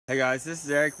Hey guys, this is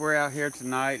Eric. We're out here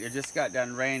tonight. It just got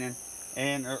done raining,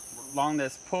 and along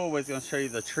this pool we're going to show you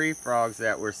the tree frogs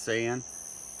that we're seeing.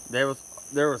 There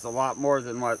was a lot more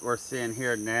than what we're seeing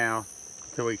here now,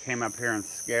 till we came up here and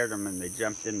scared them and they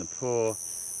jumped in the pool.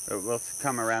 But we'll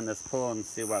come around this pool and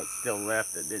see what's still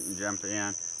left that didn't jump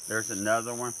in. There's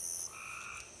another one.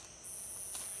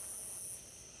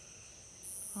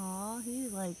 Aw, he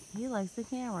likes the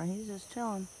camera. He's just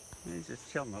chilling. He's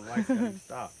just chilling. The light's gonna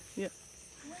stop. Yep.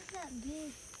 What's that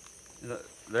big?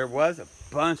 There was a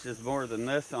bunch. There's more than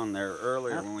this on there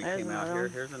earlier when we there's came out another here.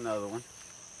 one. Here's another one.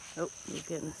 Oh, he's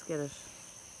getting skittish.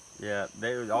 Yeah,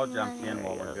 they all jumped in There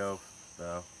while he goes. ago,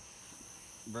 so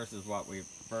versus what we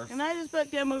first. And I just put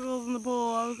chemicals in the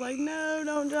pool. I was like, no,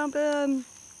 don't jump in.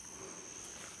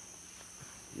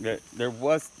 There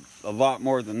was a lot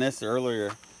more than this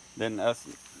earlier than us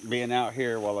being out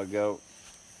here a while ago.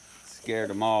 Scared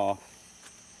them off.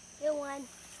 Good one.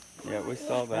 Yeah, we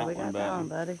saw that we one got that one,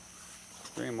 back. buddy.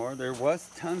 3 more. There was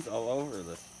tons all over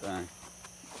this thing.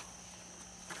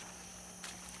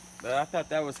 But I thought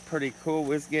that was pretty cool. We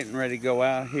was getting ready to go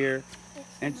out here.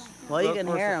 And Well, you look can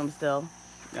for hear some- them still.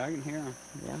 Yeah, I can hear them.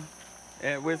 Yeah.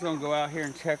 And we was going to go out here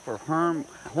and check for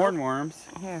hornworms.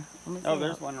 Here, let me see. Oh,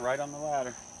 there's one right on the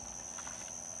ladder.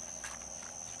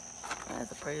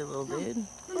 That's a pretty little dude.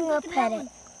 I'm gonna pet it.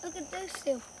 Look at those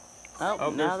two. Oh, Oh,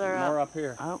 now there's they're more up. up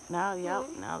here. Oh, now, yep,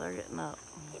 now they're getting up.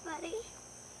 Hey, buddy.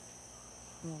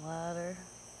 The ladder.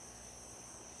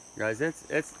 Guys,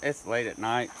 it's late at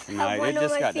night tonight. one It on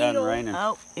just my got done finger. raining.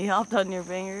 Oh, he hopped on your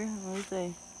finger. Let me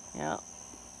see. Yep.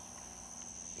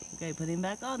 Okay, put him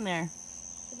back on there.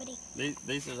 Hey, buddy.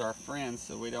 These are our friends,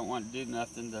 so we don't want to do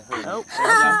nothing to hurt Oh. them. So he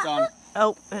jumped on,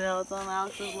 Oh, and now it's on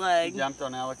Alex's leg. jumped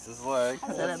on Alex's leg.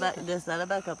 Set it back. Just set it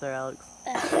back up there, Alex.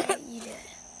 You did.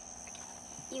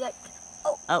 You got.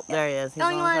 Oh, there he is. He's Don't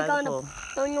on you the want to side go of on the the?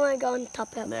 pool. Don't you want to go on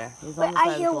top of it? There, he's Wait, on the I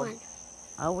side of hear the pool. one.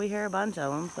 Oh, we hear a bunch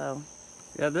of them, so.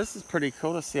 Yeah, this is pretty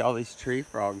cool to see all these tree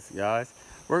frogs, guys.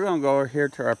 We're going to go over here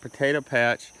to our potato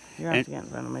patch. You're going to have to get in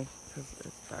front of me, because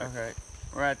it's dark. Okay.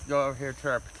 We're going to have to go over here to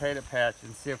our potato patch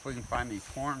and see if we can find these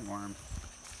hornworms.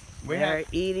 They're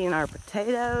eating our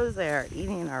potatoes, they are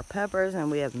eating our peppers,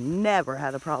 and we have never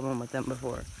had a problem with them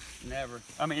before. Never.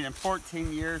 I mean, in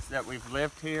 14 years that we've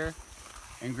lived here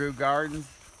and grew gardens,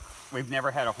 we've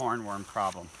never had a hornworm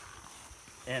problem.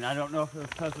 And I don't know if it was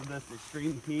because of this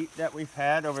extreme heat that we've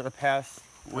had over the past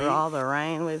For week all the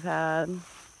rain we've had.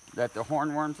 that the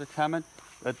hornworms are coming,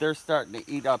 but they're starting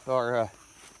to eat up our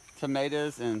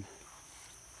tomatoes and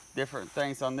different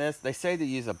things on this. They say to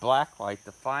use a black light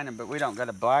to find them, but we don't got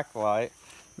a black light.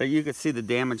 But you can see the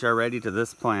damage already to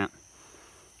this plant.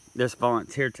 This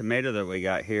volunteer tomato that we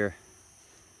got here.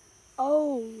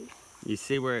 Oh. You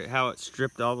see how it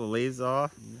stripped all the leaves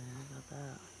off? Yeah, how about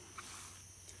that?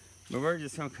 But we're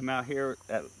just gonna come out here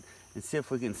and see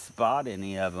if we can spot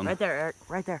any of them. Right there, Eric.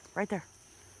 Right there. Right there.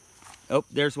 Oh,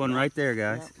 there's one right there,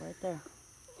 guys. Yep, right there.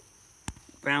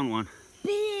 Found one.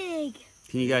 Big.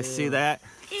 Can you guys see that?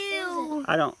 Ew.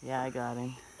 I don't. Yeah, I got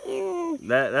him. Ew.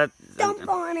 That. Stomp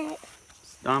on it.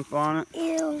 Stomp on it.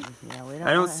 Ew. Yeah, we don't.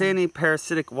 I don't want see him. any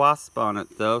parasitic wasp on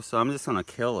it though, so I'm just gonna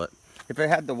kill it. If it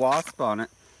had the wasp on it,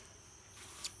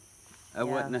 I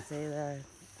wouldn't have. See there.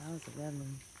 That was a good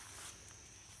one.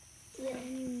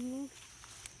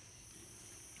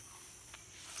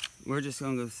 We're just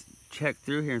gonna go check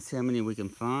through here and see how many we can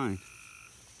find.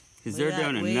 Because We they're got-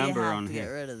 doing a we number have on to here. get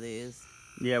rid of these.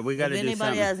 Yeah, we got to If do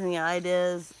anybody something. has any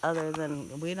ideas other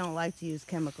than we don't like to use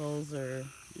chemicals or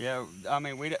Yeah, I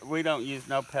mean we don't use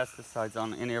no pesticides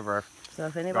on any of our, so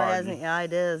if anybody has Garden. any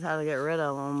ideas how to get rid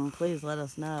of them, please let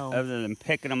us know. other than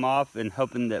picking them off and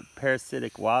hoping that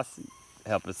parasitic wasps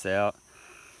help us out.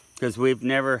 Because we've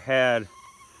never had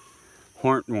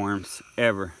hornworms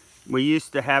ever. We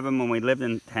used to have them when we lived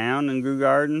in town and grew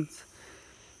gardens,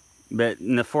 but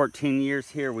in the 14 years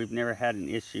here, we've never had an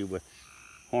issue with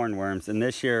hornworms. And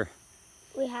this year,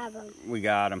 We have them. we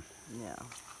got them. Yeah.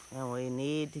 And we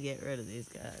need to get rid of these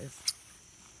guys.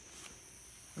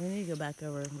 We need to go back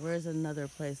over. Where's another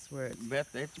place where it's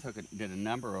Bet they did a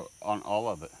number on all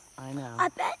of it. I know. I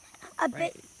bet.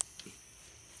 Right.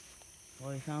 Well,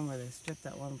 we found where they stripped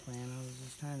that one plant. I was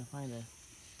just trying to find a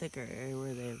thicker area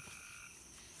where they've.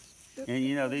 And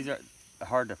you know, these are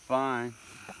hard to find.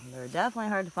 They're definitely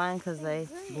hard to find because they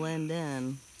blend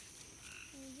in.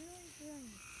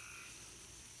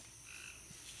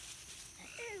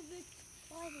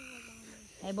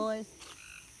 Hey, boys.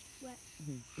 What?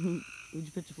 Would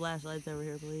you put your flashlights over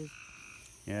here, please?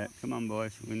 Yeah, come on,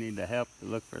 boys. We need the help to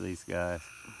look for these guys.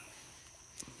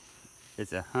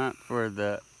 It's a hunt for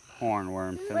the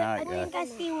hornworm I tonight, think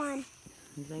guys. I see one.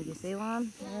 You think you see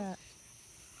one? Yeah.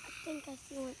 think I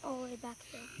see one all the way back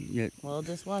there. Yeah. Well,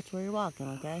 just watch where you're walking,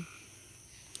 okay?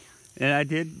 And I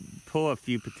did pull a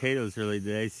few potatoes early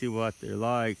today, see what they're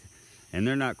like. And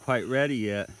they're not quite ready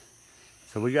yet.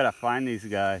 So we gotta find these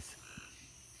guys.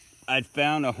 I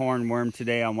found a hornworm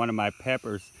today on one of my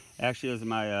peppers. Actually, it was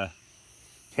my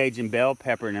Cajun bell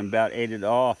pepper, and I about ate it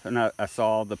off. And I saw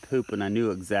all the poop, and I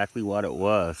knew exactly what it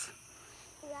was.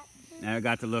 And I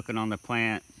got to looking on the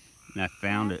plant, and I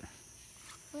found it.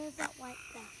 Where's that white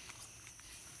stuff?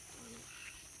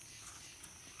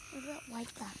 Where's that white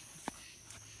stuff?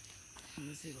 Let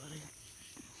me see, buddy.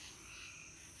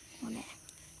 On it.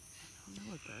 I don't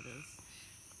know what that is.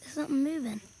 There's something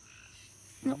moving.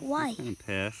 Not white. Kind of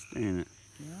pest, ain't it?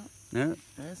 Yep. Nope.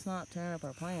 It's not tearing up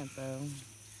our plant, though.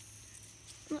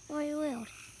 Not very weird.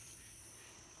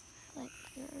 Like,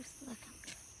 gross looking.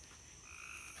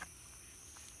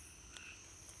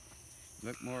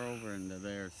 Look more over into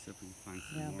there, see if we can find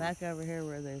some Yeah, more. back over here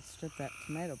where they stripped that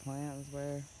tomato plant is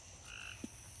where...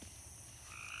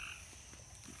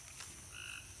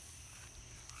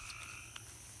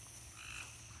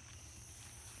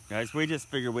 Guys, we just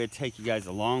figured we'd take you guys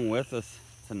along with us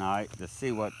tonight to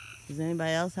see what... Is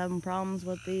anybody else having problems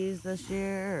with these this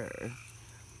year? Or?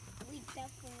 We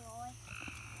definitely are.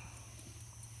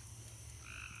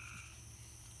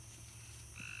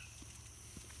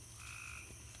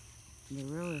 They're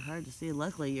really hard to see.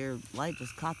 Luckily, your light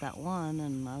just caught that one,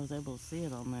 and I was able to see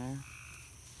it on there.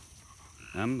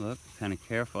 I'm looking kind of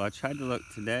careful. I tried to look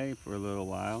today for a little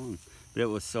while, but it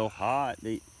was so hot.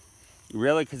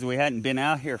 Really, because we hadn't been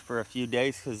out here for a few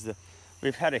days, because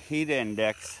we've had a heat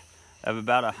index of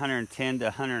about 110 to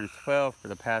 112 for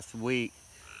the past week,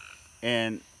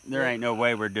 and there ain't no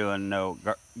way we're doing no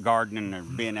gardening or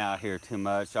being out here too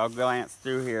much. I'll glance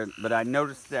through here, but I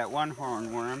noticed that one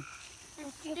hornworm.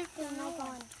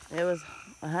 It was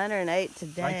 108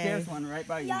 today. Right there's one right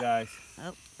by you guys.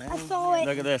 Oh, I saw it.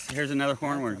 Look at this. Here's another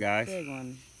hornworm, guys. Big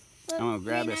one. Look, I'm gonna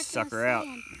grab green this apple sucker out.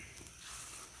 sand.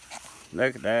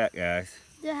 Look at that, guys.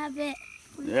 Do you have it?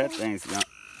 That thing's gone.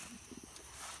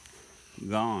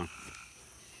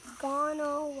 Gone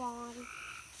or gone.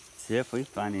 See if we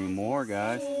find any more,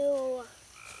 guys. Ew. Oh,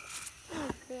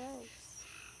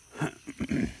 gross.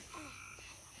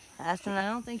 Ashton, I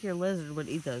don't think your lizard would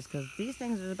eat those, because these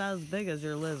things are about as big as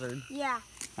your lizard. Yeah.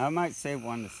 I might save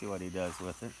one to see what he does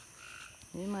with it.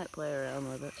 You might play around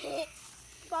with it.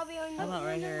 Probably on How about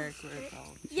right here? Where it's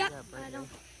all Yep. chewed up right I here, don't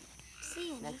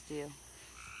see any. next to you.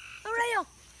 Oh, right here.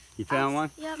 You found one?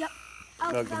 Yep.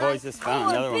 Look, the boys just found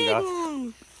another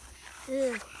one, guys.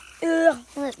 Ugh. Ugh.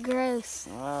 That's gross.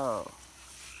 Oh.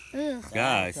 Ugh.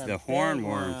 Guys, That's a the big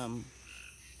hornworms. one.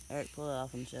 Eric, pull it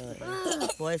off and show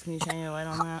it. Boys, can you shine your light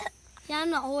on that? Yeah, I'm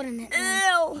not holding it. Ew.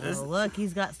 Oh, look,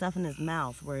 he's got stuff in his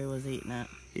mouth where he was eating it.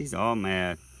 He's all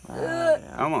mad. Yeah.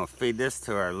 I'm gonna feed this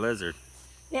to our lizard.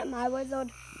 Not my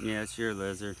wizard. Yeah, it's your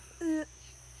lizard. Ugh.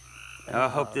 I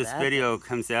hope Oh, this that's- video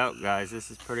comes out, guys.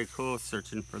 This is pretty cool,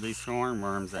 searching for these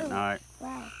hornworms at night.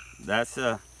 Wow. That's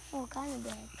Oh, kind of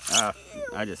big.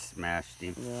 I just smashed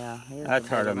him. Yeah. he has I a big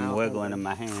heard him mouth wiggling over. in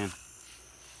my hand.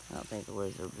 I don't think the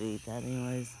lizard would eat that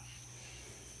anyways.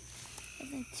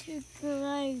 That's too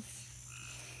gross.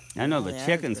 I know Oh, the yeah,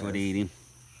 chickens that's would gross. eat him,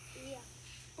 Yeah.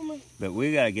 Oh my. but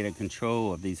we gotta get a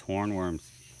control of these hornworms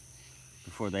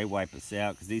before they wipe us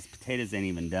out, because these potatoes ain't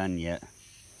even done yet.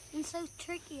 It's so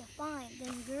tricky to find.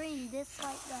 They're green, just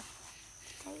like the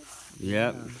potatoes.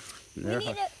 Yep.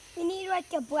 We need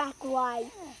like a black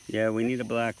light. Yeah, we need a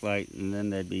black light, and then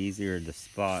they'd be easier to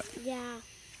spot. Yeah.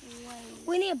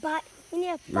 We need to buy. We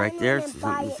need to find Right there, one and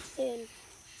buy it something's- soon.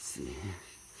 Let's see.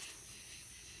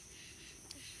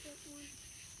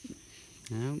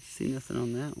 I don't see nothing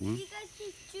on that one. You guys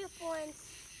see two points.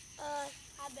 I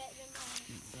bet they're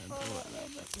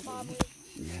probably.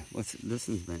 Yeah, this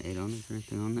one's been ate on? Is there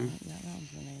anything on there? Yeah, that one's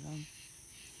been ate on.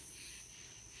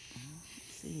 I don't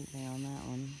see anything on that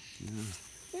one. No.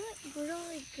 They look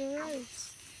really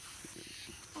gross.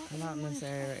 Not in this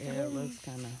area right here. It looks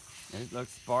kind of... It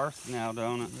looks sparse now,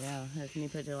 don't it? Yeah. Here, can you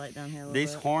put your light down here a little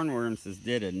These bit? hornworms has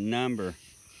did a number,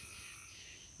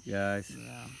 guys.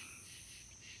 Yeah.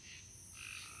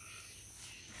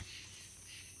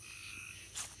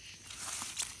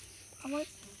 I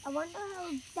wonder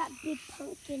how that big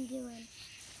pumpkin doing.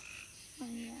 Oh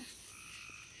yeah.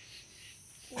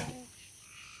 Yeah.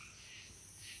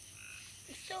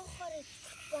 It's so hard to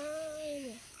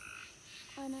find.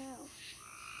 I know.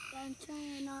 But I'm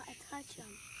trying not to touch them.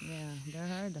 Yeah, they're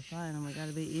hard to find, and we got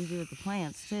to be easy with the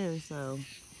plants too. So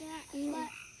Yeah, but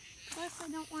plus I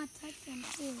don't want to touch them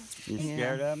too. You Yeah.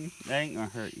 scared of them? They ain't gonna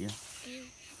hurt you.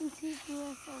 I'm too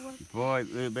curious. Boy,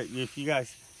 but if you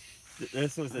guys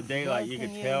this was the daylight. Boys, You could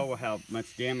can you- tell how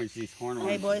much damage these hornworms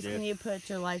Hey boys, did. can you put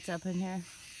your lights up in here?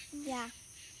 Yeah.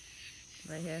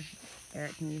 Right here.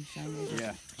 Eric, can you shine yours?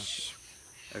 Yeah.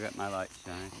 I got my light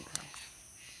shining.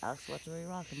 Alex, watch where you're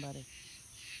rocking, buddy.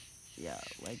 Yeah,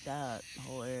 like that. The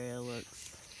whole area looks.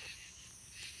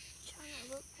 Trying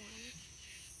to look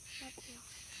for it.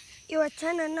 You were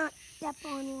trying to not step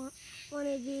on one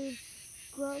of these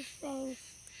gross things.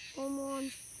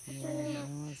 Hornworms. Yeah, I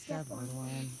don't want to step on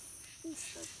one. He's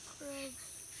so gross.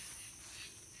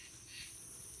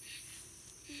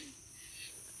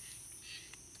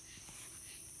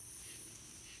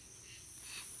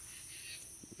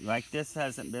 Like this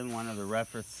hasn't been one of the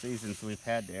roughest seasons we've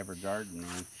had to ever garden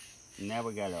in. And now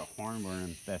we got a hornworm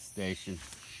infestation.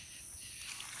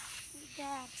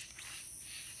 Dad.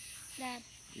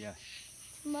 Yeah.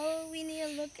 Tomorrow we need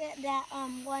to look at that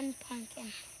one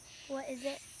pumpkin. What is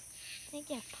it? I think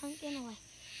it's pumpkin or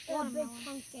watermelon. A big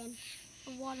pumpkin.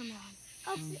 A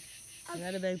watermelon. We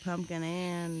got a big pumpkin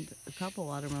and a couple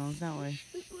watermelons, don't we?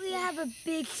 We have a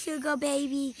big sugar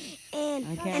baby and,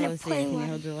 I can't and really a see. plain Can you one.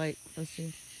 hold your light? Let's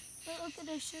see. Look at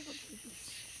those sugar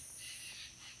babies.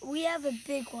 We have a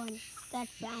big one that's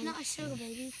found. Not a sugar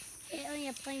baby. It's only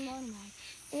a plain watermelon.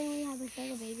 And we have a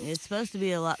sugar baby. It's supposed to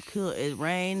be a lot cooler. It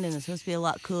rained and it's supposed to be a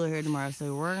lot cooler here tomorrow,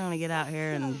 so we're going to get out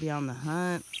here and be on the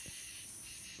hunt.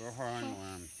 For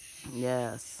hornworm.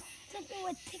 Yes. Something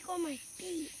would tickle my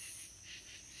feet.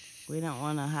 We don't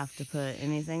want to have to put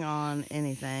anything on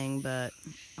anything, but,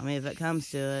 I mean, if it comes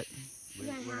to it,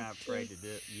 We're not afraid to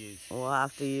use. we'll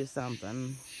have to use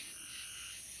something.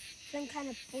 Some kind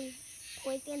of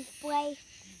poison spray.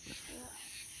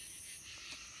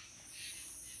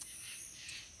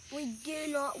 We do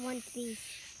not want these.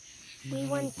 We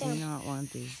want do them. not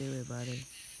want these, do we, buddy?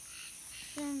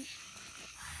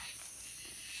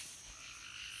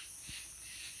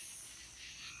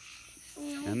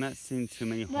 I'm not seeing too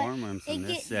many But hornworms in it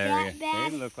this get that area.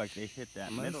 bad? They look like they hit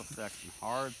that middle section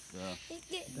hard, so. It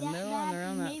get The that middle bad, and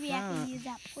around that maybe I front. can use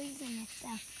that poisonous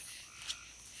stuff.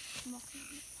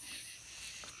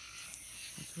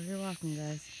 That's where you're walking,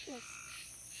 guys.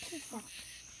 What's that?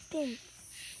 Pink.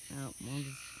 Oh,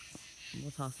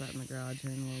 we'll toss that in the garage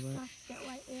here in a little bit. Toss it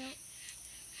right out.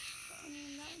 And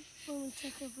then that when we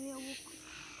check the real.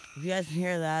 If you guys can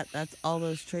hear that, that's all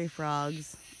those tree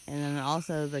frogs. And then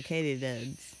also the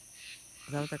katydids.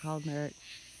 Is that what they're called, Eric?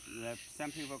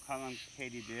 Some people call them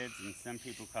katydids and some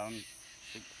people call them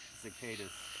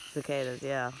cicadas. Cicadas,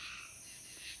 yeah.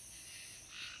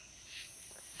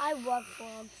 I love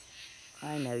frogs.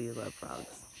 I know you love frogs.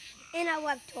 And I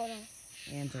love turtles.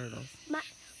 And turtles.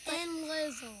 And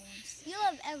lizards. You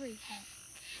love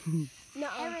everything. No,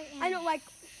 I don't like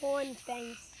horn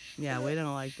things. Yeah, we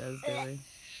don't like those, do we?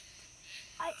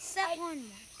 Except one.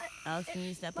 Alex, can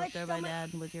you step my up there by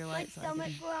stomach- Dad with your My light so I stomach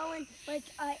can... growling like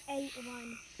I ate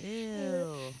one.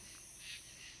 Ew.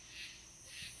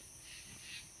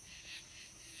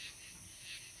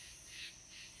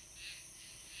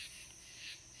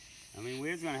 I mean,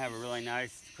 we're going to have a really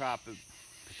nice crop of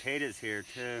potatoes here,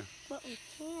 too. But we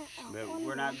can't. But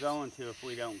we're not going to if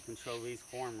we don't control these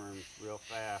hornworms real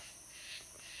fast.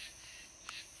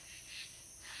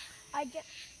 I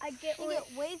get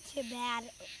way too bad.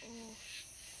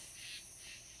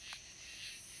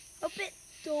 Hope it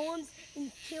storms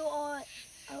and kill all.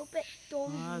 I hope it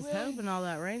storms. Well, I was really hoping all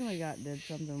that rain we got did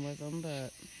something with them,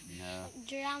 but No.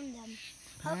 drown them.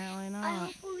 apparently I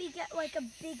not. hope we get like a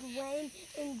big rain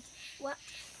and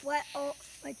wet all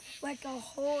like a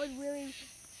hard, really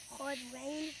hard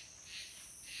rain.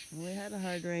 We had a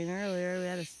hard rain earlier. We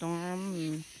had a storm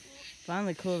and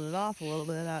finally cooled it off a little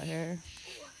bit out here.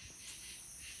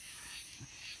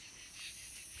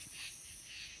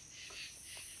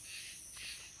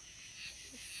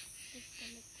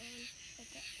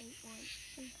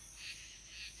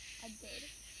 I did.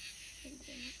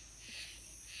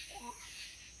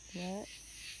 What?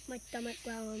 My stomach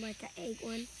growling like I ate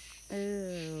one.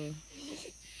 Ew.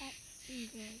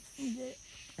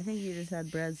 I think you just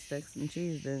had breadsticks and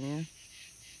cheese, didn't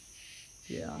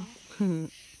you? Yeah.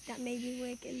 That may be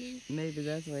waking me. Maybe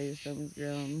that's why your stomach's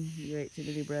growing. You ate too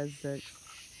many breadsticks.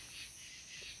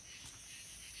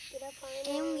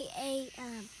 And we ate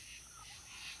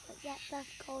what's that stuff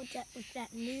called? With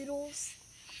that noodles.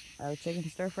 Oh, chicken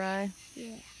stir fry?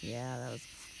 Yeah. Yeah, that was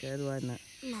good, wasn't it?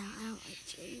 No, I don't like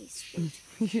Chinese food.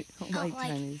 You don't I like like-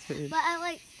 Chinese food. But I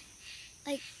like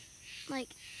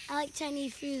I like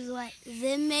Chinese foods what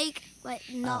them make, but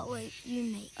not what you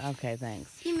make. Okay, thanks.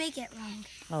 You make it wrong.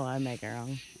 Oh, I make it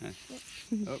wrong.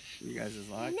 Oh, you guys is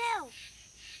like? No.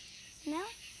 No?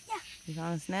 You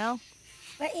found a snail?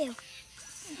 Right here.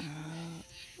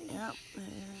 Yep, there it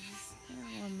is.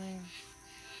 Yeah, one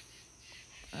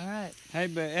there. All right. Hey,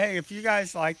 but hey, if you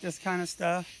guys like this kind of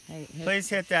stuff, please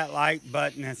hit that like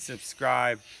button and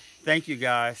subscribe. Thank you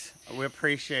guys. We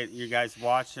appreciate you guys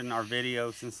watching our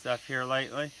videos and stuff here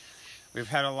lately. We've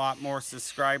had a lot more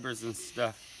subscribers and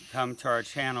stuff come to our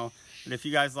channel. But if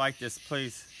you guys like this,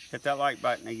 please hit that like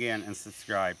button again and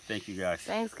subscribe. Thank you guys.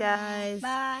 Thanks, guys.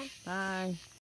 Bye. Bye.